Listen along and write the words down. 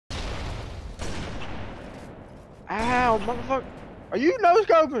Ow, motherfucker. Are you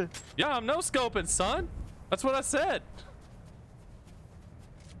no-scoping? Yeah, I'm no-scoping, son. That's what I said.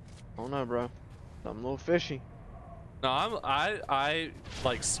 I don't know, bro. I'm a little fishy. No, I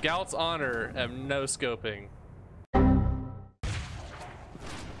like Scout's honor am no-scoping. And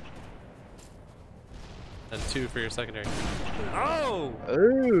 2 for your secondary. Oh!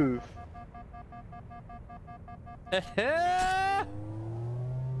 Ooh.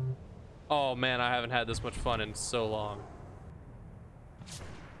 Oh man, I haven't had this much fun in so long.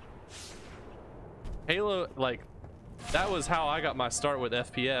 Halo, like, that was how I got my start with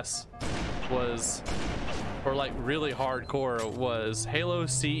FPS, was, or like really hardcore, was Halo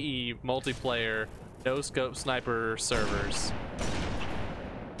CE multiplayer, no scope sniper servers.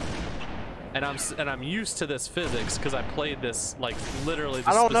 And I'm used to this physics because I played this like literally.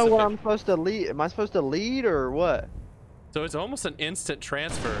 I don't know what I'm supposed to lead. Am I supposed to lead or what? So it's almost an instant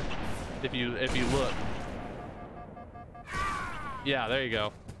transfer if you look. Yeah, there you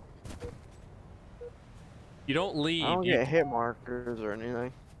go. You don't lead. I don't get hit markers or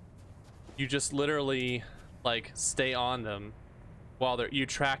anything. You just literally like stay on them while you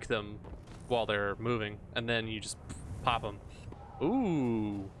track them while they're moving, and then you just pop them.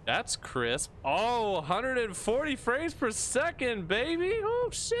 Ooh, that's crisp. Oh, 140 frames per second, baby. Oh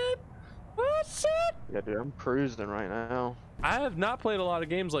shit. Oh shit. Yeah, dude, I'm cruising right now. I have not played a lot of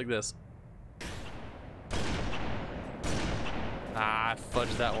games like this. Ah, I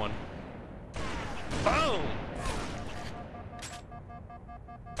fudged that one. Boom.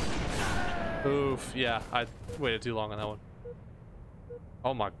 Oof, yeah, I waited too long on that one.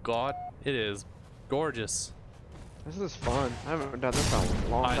 Oh my god, it is gorgeous. This is fun. I haven't done this in a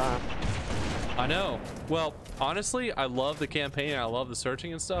long time. I know. Well, honestly, I love the campaign and I love the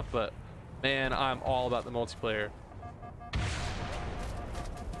searching and stuff, but man, I'm all about the multiplayer.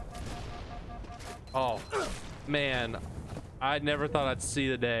 Oh, man, I never thought I'd see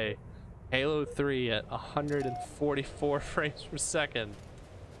the day. Halo 3 at 144 frames per second.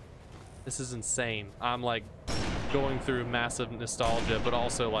 This is insane. I'm like going through massive nostalgia, but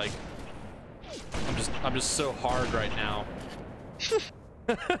also like I'm just so hard right now.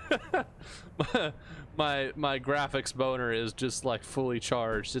 my graphics boner is just like fully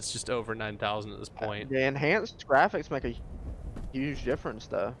charged. It's just over 9,000 at this point. The enhanced graphics make a huge difference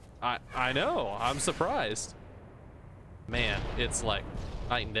though. I know. I'm surprised. Man, it's like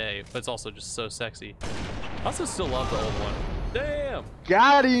night and day, but it's also just so sexy. I also still love the old one. Damn.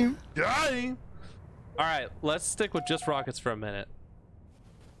 Got him. Got him. All right, let's stick with just rockets for a minute.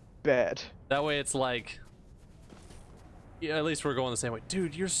 Bet. That way it's like, yeah, at least we're going the same way.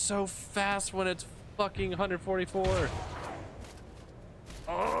 Dude, you're so fast when it's fucking 144.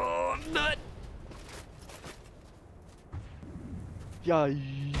 Oh, nut. Yeah,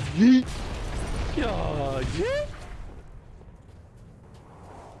 yeet. Yeah, yeah.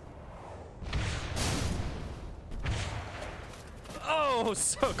 Oh,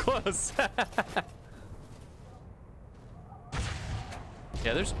 so close.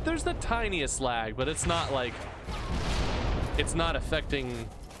 Yeah, there's the tiniest lag, but it's not like, it's not affecting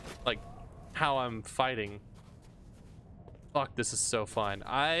like how I'm fighting. Fuck, this is so fun.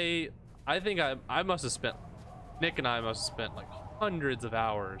 I think I must have spent, Nick and I must have spent like hundreds of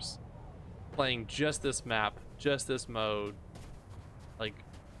hours playing just this map, just this mode, like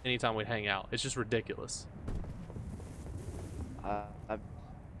anytime we'd hang out. It's just ridiculous. I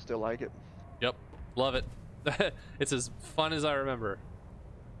still like it. Yep, love it. It's as fun as I remember.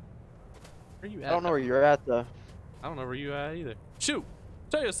 Where are you at? I don't know where you're at though. I don't know where you at either. Shoot!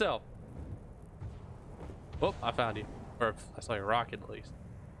 Show yourself! Oh, I found you. Or I saw your rocket at least.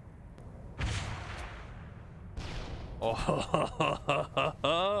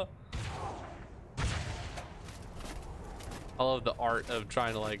 Oh. I love the art of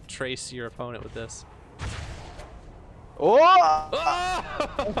trying to like trace your opponent with this. Oh!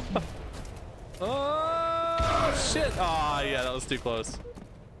 Oh! Oh shit! Oh yeah, that was too close.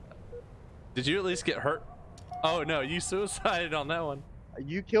 Did you at least get hurt? Oh no, you suicided on that one.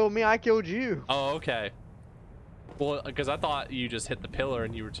 You killed me, I killed you. Oh, okay. Well, because I thought you just hit the pillar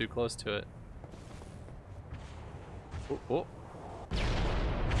and you were too close to it. Oh, oh.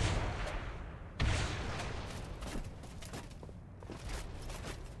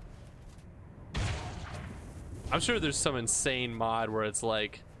 I'm sure there's some insane mod where it's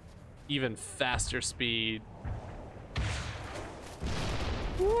like even faster speed.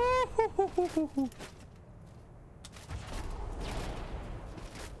 I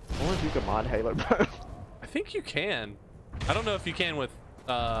wonder if you can mod Halo, bro. I think you can. I don't know if you can with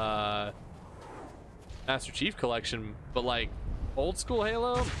Master Chief Collection, but like old school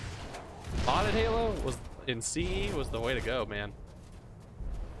Halo, modded Halo was in C was the way to go, man.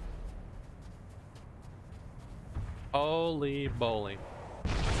 Holy bowling.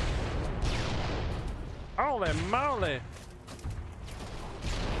 Holy moly.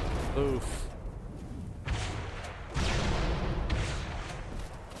 Oof.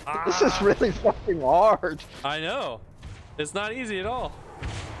 This is really fucking hard. I know. It's not easy at all.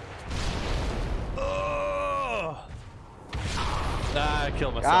 Oh. I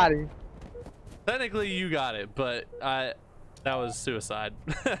killed myself. Got him. Technically you got it, but that was suicide.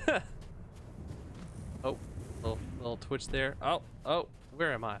 Oh, little twitch there. Oh,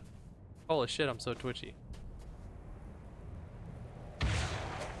 where am I? Holy shit, I'm so twitchy.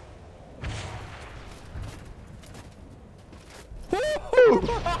 Woo!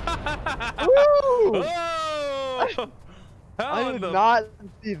 Oh! I did not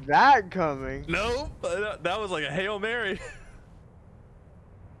see that coming. Nope, that was like a Hail Mary.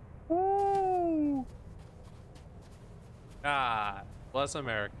 Woo! God bless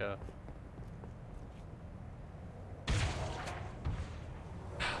America.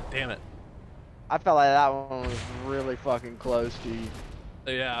 Damn it. I felt like that one was really fucking close to you.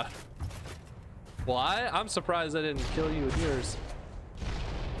 Yeah. Why? I'm surprised I didn't kill you with yours.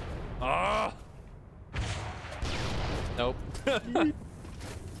 Ah. Nope.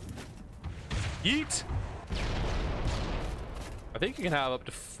 Yeet. I think you can have up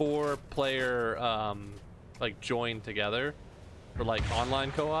to 4-player like join together for like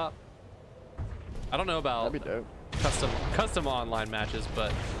online co-op. I don't know about That'd be dope. custom online matches,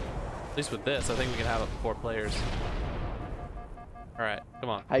 but at least with this, I think we can have up to 4 players. All right, come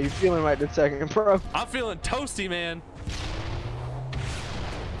on. How you feeling right this second, bro? I'm feeling toasty, man.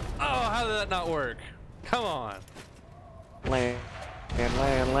 Oh, how did that not work? Come on. Land.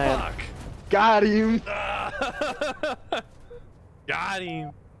 Fuck. Got him. Got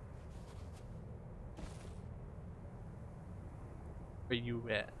him. Where you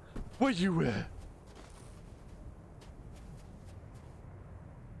at? Where you at?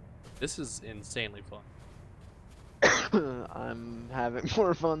 This is insanely fun. I'm having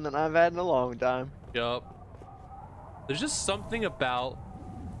more fun than I've had in a long time. Yup. There's just something about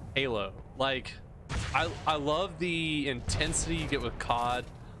Halo. Like, I love the intensity you get with COD.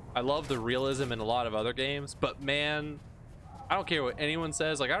 I love the realism in a lot of other games, but man, I don't care what anyone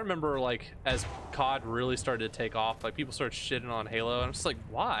says. Like, I remember like as COD really started to take off, like people started shitting on Halo, and I'm just like,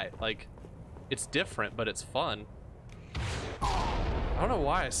 why? Like, it's different, but it's fun. I don't know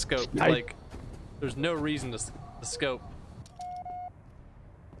why I scoped. Like, there's no reason to scope.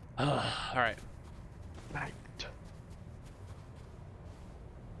 All right. Right.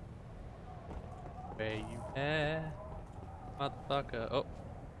 Where you at, motherfucker? Oh.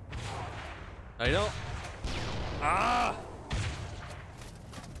 No, you don't. Ah!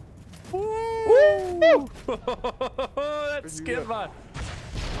 Woo! That's skip by.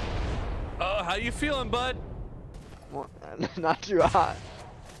 Oh, how you feeling, bud? Well, not too hot.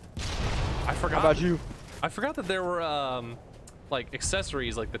 I forgot. How about you? I forgot that there were like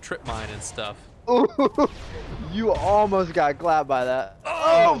accessories like the trip mine and stuff. Ooh, you almost got clapped by that.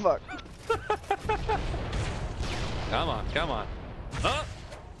 Oh, fuck. Come on, come on. Oh.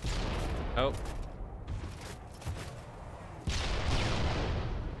 Oh.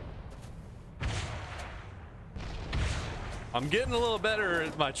 I'm getting a little better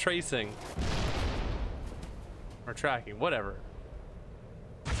at my tracing. Or tracking, whatever.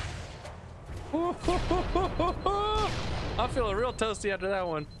 I'm feeling real toasty after that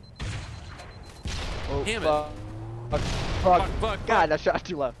one. Oh, Damn it. Fuck. God, I shot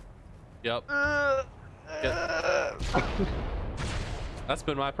too low. Yep. That's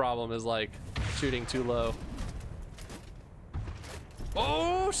been my problem, is like shooting too low.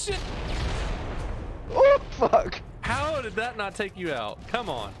 Oh shit! Oh fuck! How did that not take you out? Come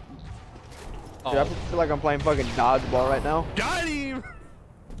on. Dude, I feel like I'm playing fucking dodgeball right now. Got him!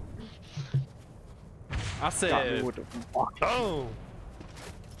 I Got me said, with the fuck. boom!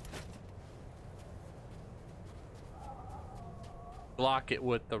 Block it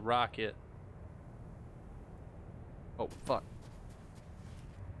with the rocket. Oh, fuck.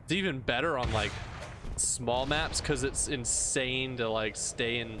 It's even better on, like, small maps, because it's insane to, like,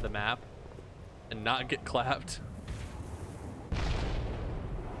 stay in the map and not get clapped.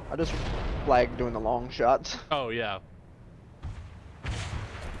 I just like doing the long shots. Oh, yeah.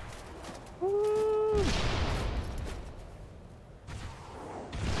 Woo.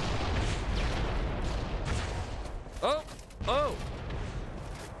 Oh! Oh!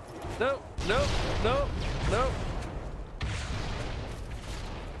 No, no, no, no.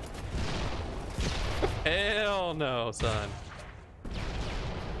 Hell no, son.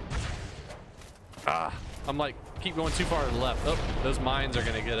 Ah. I'm like, keep going too far to the left. Oh, those mines are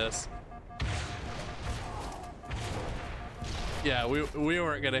gonna get us. Yeah, we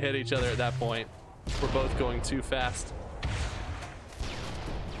weren't gonna hit each other at that point. We're both going too fast.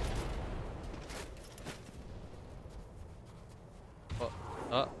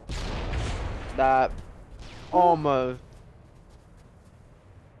 Oh. That almost.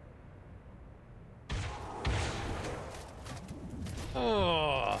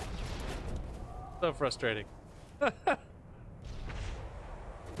 Oh, so frustrating.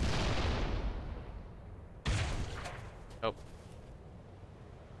 Nope.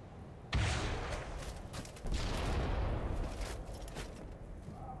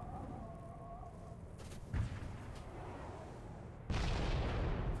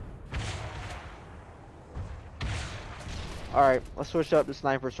 All right, let's switch up to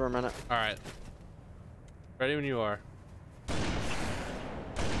snipers for a minute. All right. Ready when you are.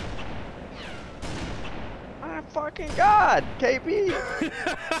 My fucking god, KP!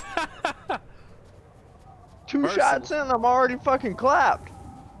 Two shots in, I'm already fucking clapped.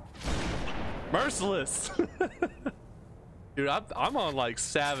 Merciless. Dude, I'm on like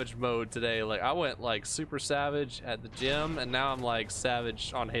savage mode today. Like I went like super savage at the gym, and now I'm like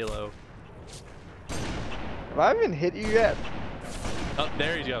savage on Halo. Have I even hit you yet? Oh,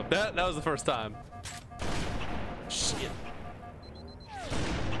 there you go. That was the first time. Shit.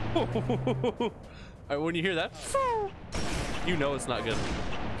 All right, when you hear that, you know it's not good.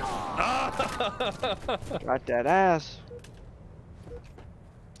 Got that ass.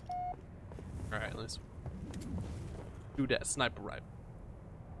 All right, let's do that sniper rifle.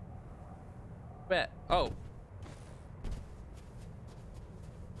 Bet. Oh.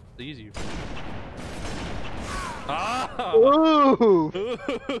 Easy. Ah! Ooh!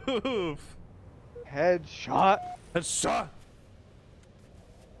 Oof. Headshot. Headshot.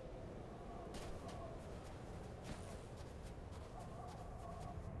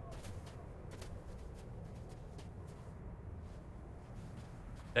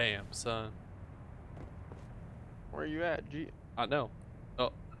 Damn, son. Where you at, G? I know.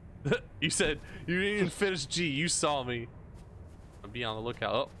 Oh. You said you didn't even finish G. You saw me. I'll be on the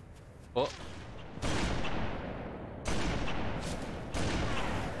lookout. Oh. Oh.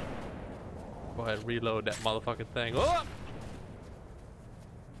 Go ahead, reload that motherfucking thing. Oh!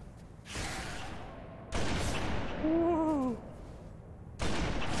 Woo.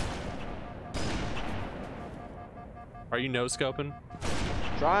 Are you no scoping?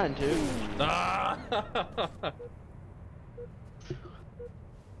 Trying to. Ah! I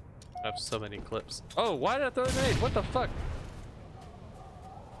have so many clips. Oh, why did I throw a grenade? What the fuck?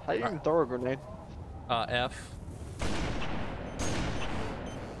 How do you even throw a grenade? F.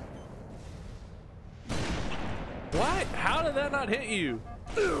 What? How did that not hit you?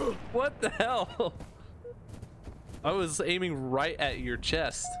 What the hell? I was aiming right at your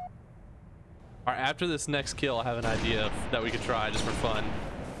chest. All right, after this next kill, I have an idea that we could try just for fun.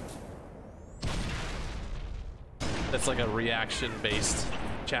 That's like a reaction-based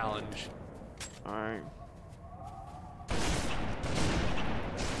challenge. All right.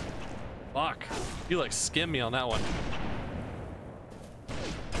 Fuck. You like skimmed me on that one.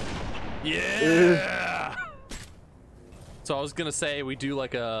 Yeah! So I was gonna say we do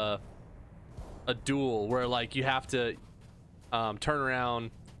like a duel where like you have to turn around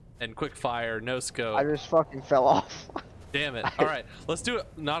and quick fire, no scope. I just fucking fell off. Damn it. All right, let's do it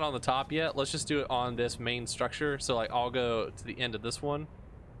not on the top yet. Let's just do it on this main structure. So like I'll go to the end of this one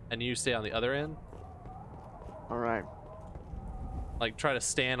and you stay on the other end. All right. Like try to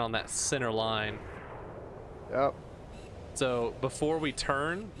stand on that center line. Yep. So before we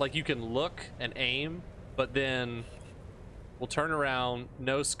turn, like you can look and aim, but then we'll turn around,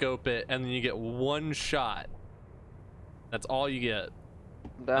 no scope it, and then you get one shot. That's all you get.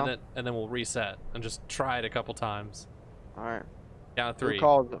 Down. And then we'll reset and just try it a couple times. All right. Count of 3. Who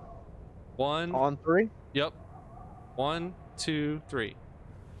calls it? 1. On 3? Yep. 1, 2, 3.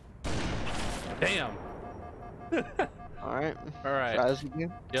 Damn. All right. All right. Try this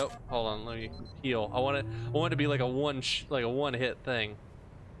again. Yep. Hold on. Let me heal. I want it to be like a one hit thing.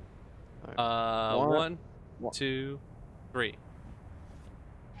 Right. 1, 2, 3.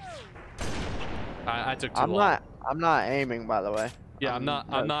 I took too long. I'm not aiming, by the way. Yeah, I'm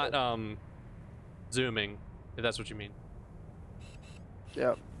not zooming, if that's what you mean.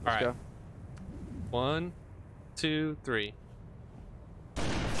 Yep. All right. Go. 1, 2, 3.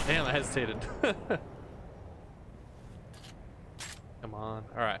 Damn, I hesitated. Come on.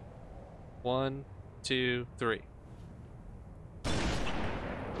 All right. 1, 2, 3.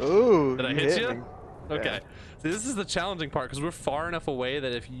 Ooh. Did I hit you? Me. Okay. Yeah. See, this is the challenging part because we're far enough away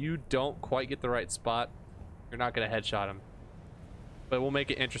that if you don't quite get the right spot, You're not gonna headshot him, but we'll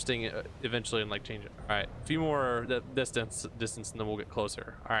make it interesting eventually and like change it. All right, a few more distance, and then we'll get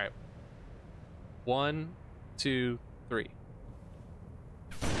closer. All right, 1, 2, 3.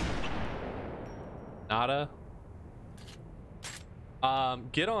 Nada.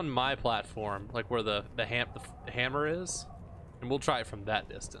 Get on my platform, like where the hammer is, and we'll try it from that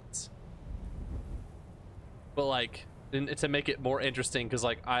distance. But like, to make it more interesting, because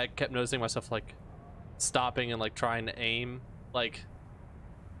like I kept noticing myself like stopping and like trying to aim, like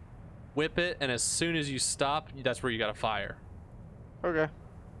whip it, and as soon as you stop, that's where you gotta fire. Okay.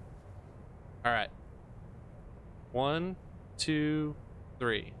 All right. 1, 2,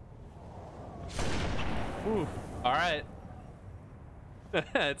 3. Ooh. All right.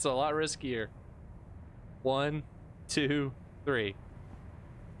 It's a lot riskier. 1, 2, 3.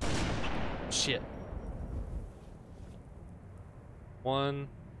 Shit. 1,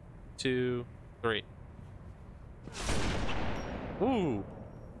 2, 3. Ooh.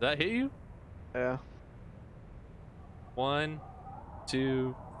 Did that hit you? Yeah. 1,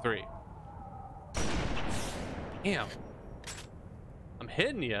 2, 3. Damn. I'm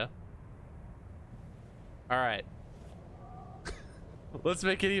hitting you. All right. Let's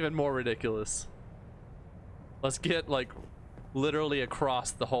make it even more ridiculous. Let's get like literally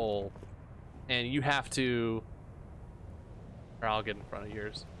across the hole, and you have to, or I'll get in front of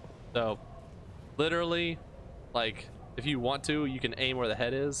yours. So literally, like if you want to, you can aim where the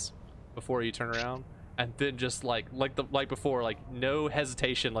head is before you turn around, and then just like before, like no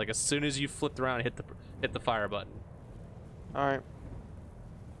hesitation, like as soon as you flipped around, hit the fire button. All right.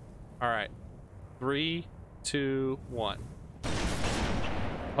 All right. 3, 2, 1.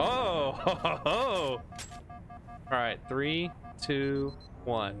 Oh, ho, ho, ho. All right, 3, 2,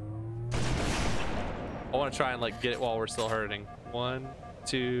 1. I want to try and like get it while we're still hurting. 1,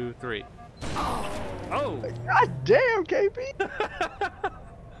 2, 3. Oh! God damn, KP!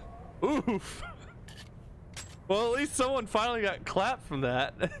 Oof. Well, at least someone finally got clapped from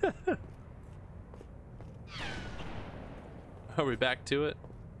that. Are we back to it?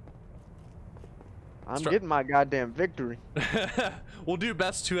 I'm getting my goddamn victory. We'll do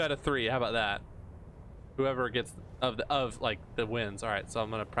best 2 out of 3. How about that? Whoever gets of like the wins. All right, so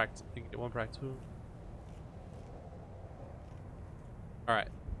I'm gonna practice. You can get 1 practice. All right,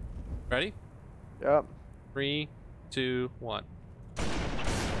 ready? Yep. 3, 2, 1.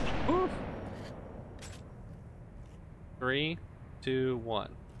 Oof. 3, 2,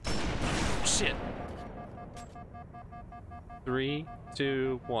 1. Shit. 3,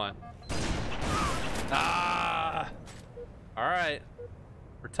 2, 1. Ah! All right,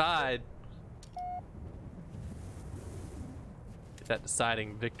 we're tied. Get that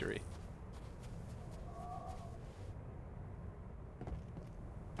deciding victory.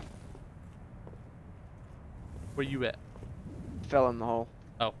 Where you at? Fell in the hole.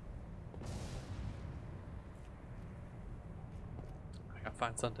 Oh. I gotta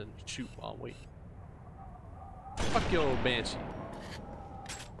find something to shoot while I'm waiting. Fuck your banshee.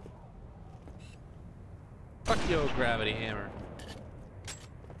 Fuck your gravity hammer.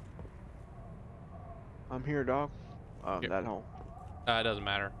 I'm here, dog. Here. That hole. It doesn't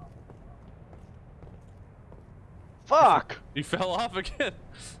matter. Fuck! You fell off again.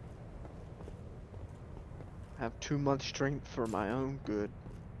 I have too much strength for my own good.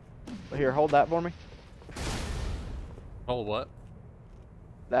 But here, hold that for me. Oh, what?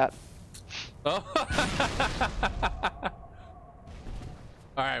 That. Oh.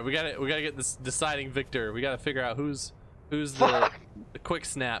 All right, we gotta get this deciding victor. We gotta figure out who's the quick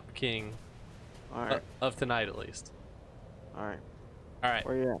snap king. All right. Of tonight, at least. All right. All right.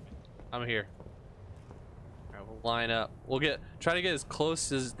 Where you at? I'm here. All right, we'll line up. We'll try to get as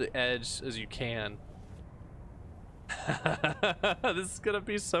close as the edge as you can. This is gonna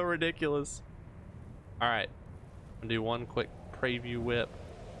be so ridiculous. All right, I'm gonna do 1 quick preview whip.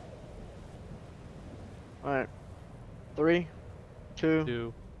 All right. 3,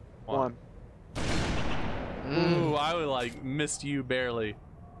 2, 1. Ooh, I would like missed you barely.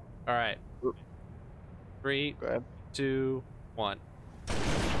 All right. 3, 2, 1.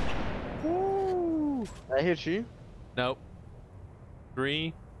 Woo! That hit you? Nope.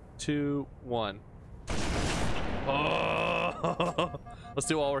 3, 2, 1. Oh! Let's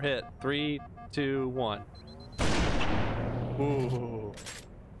do all we're hit. 3, 2, 1. Ooh.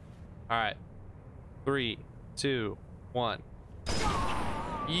 All right. 3, 2, 1.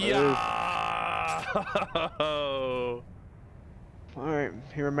 Yeah! All right.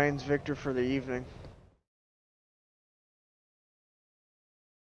 He remains victor for the evening.